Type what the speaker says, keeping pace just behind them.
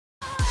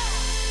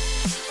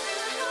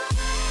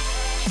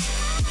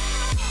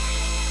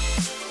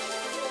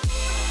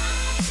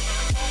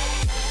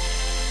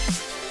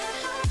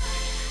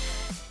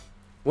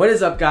What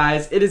is up,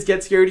 guys? It is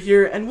Get Scared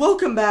here, and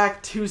welcome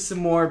back to some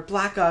more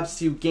Black Ops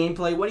 2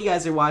 gameplay. What you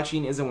guys are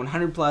watching is a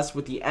 100 plus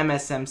with the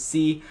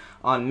MSMC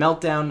on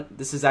Meltdown.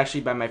 This is actually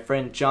by my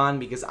friend John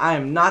because I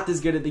am not this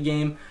good at the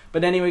game.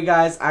 But anyway,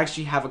 guys, I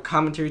actually have a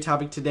commentary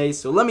topic today,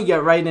 so let me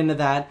get right into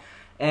that.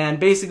 And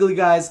basically,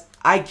 guys,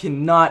 I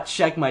cannot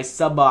check my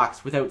sub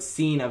box without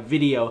seeing a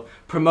video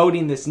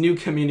promoting this new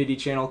community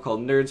channel called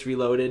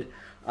NerdzReloaded.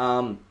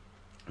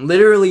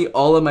 Literally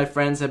all of my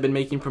friends have been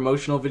making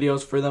promotional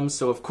videos for them,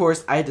 so of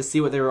course I had to see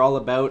what they were all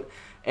about.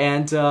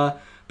 And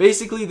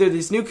basically they're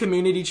this new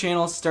community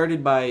channel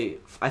started by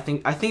I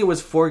think it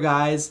was 4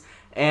 guys,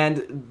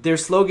 and their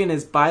slogan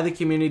is by the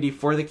community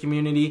for the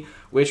community,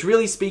 which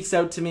really speaks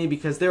out to me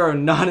because there are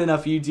not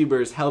enough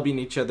YouTubers helping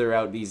each other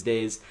out these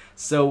days.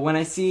 So when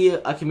I see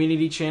a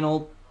community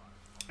channel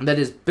that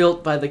is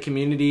built by the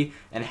community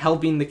and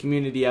helping the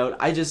community out,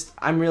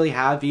 I'm really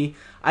happy.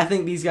 I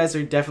think these guys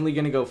are definitely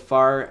going to go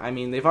far. I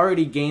mean, they've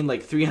already gained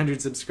like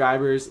 300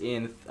 subscribers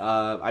in,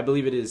 I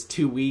believe it is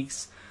 2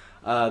 weeks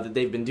that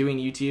they've been doing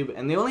YouTube,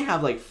 and they only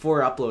have like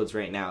 4 uploads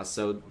right now,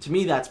 so to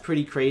me that's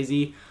pretty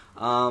crazy.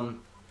 One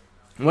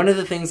of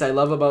the things I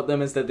love about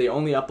them is that they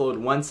only upload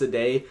once a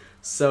day,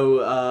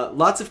 so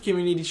lots of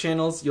community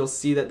channels, you'll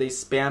see that they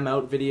spam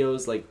out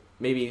videos, like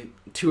maybe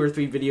 2 or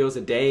 3 videos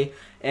a day,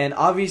 and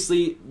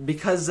obviously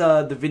because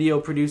the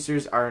video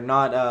producers are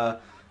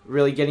not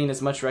really getting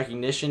as much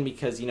recognition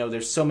because, you know,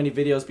 there's so many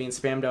videos being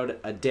spammed out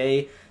a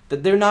day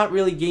that they're not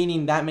really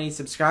gaining that many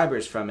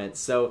subscribers from it.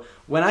 So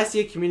when I see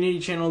a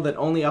community channel that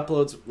only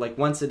uploads like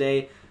once a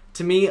day,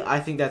 to me I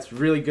think that's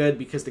really good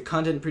because the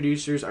content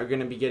producers are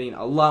going to be getting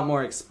a lot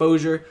more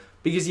exposure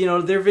because, you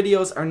know, their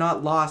videos are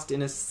not lost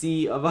in a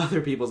sea of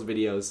other people's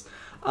videos.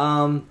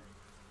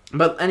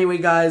 But anyway,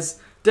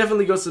 guys,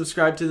 definitely go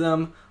subscribe to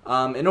them.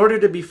 In order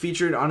to be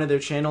featured onto their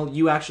channel,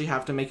 you actually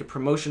have to make a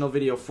promotional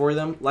video for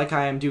them, like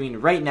I am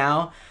doing right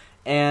now.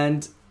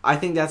 And I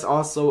think that's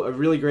also a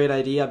really great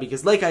idea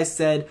because, like I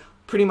said,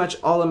 pretty much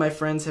all of my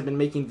friends have been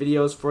making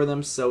videos for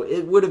them, so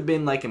it would have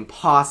been like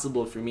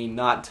impossible for me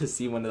not to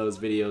see one of those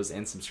videos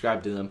and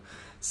subscribe to them.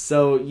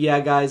 So yeah,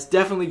 guys,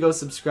 definitely go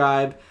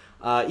subscribe.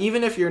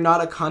 Even if you're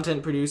not a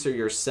content producer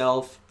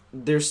yourself,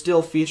 they're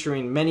still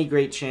featuring many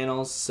great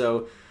channels,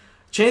 so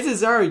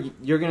chances are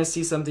you're going to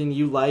see something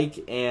you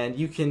like and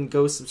you can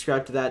go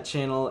subscribe to that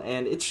channel.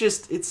 And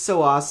it's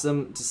so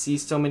awesome to see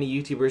so many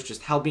YouTubers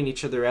just helping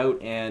each other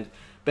out and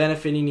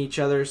benefiting each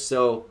other.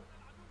 So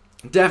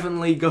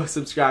definitely go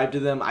subscribe to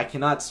them. I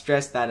cannot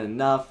stress that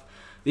enough.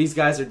 These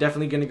guys are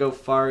definitely going to go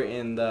far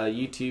in the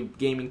YouTube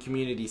gaming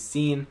community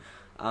scene.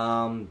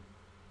 And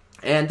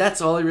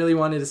that's all I really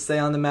wanted to say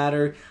on the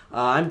matter.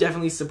 I'm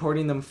definitely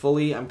supporting them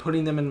fully. I'm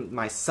putting them in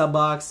my sub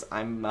box.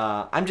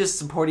 I'm just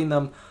supporting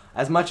them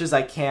as much as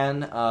I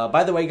can.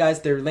 By the way,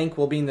 guys, their link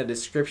will be in the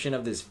description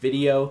of this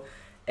video.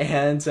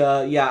 And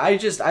yeah,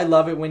 I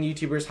love it when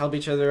YouTubers help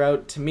each other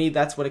out. To me,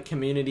 that's what a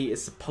community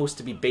is supposed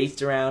to be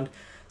based around.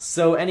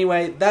 So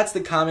anyway, that's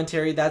the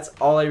commentary. That's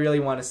all I really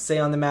want to say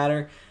on the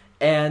matter.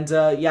 And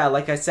yeah,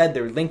 like I said,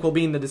 their link will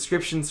be in the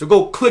description, so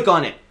go click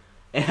on it.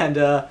 And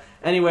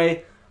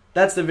anyway,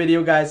 that's the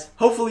video, guys.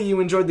 Hopefully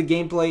you enjoyed the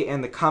gameplay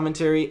and the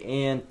commentary,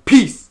 and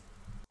peace!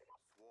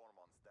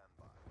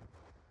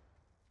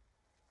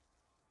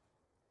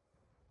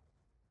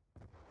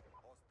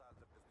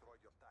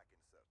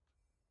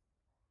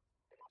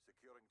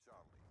 Securing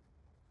Charlie.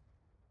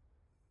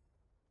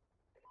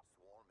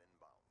 Swarm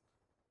inbound.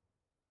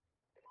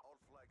 All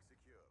flags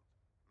secured.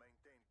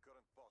 Maintain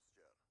current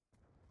posture.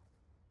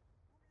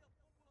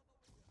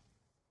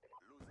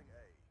 Losing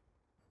A.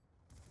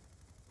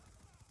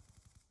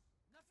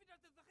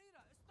 نفذت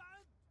الذخيرة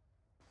استعد.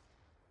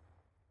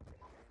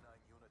 K9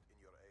 unit in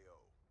your AO.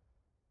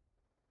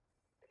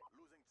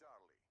 Losing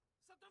Charlie.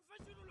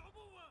 ستنفجر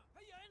العبوة.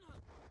 هيا انهض.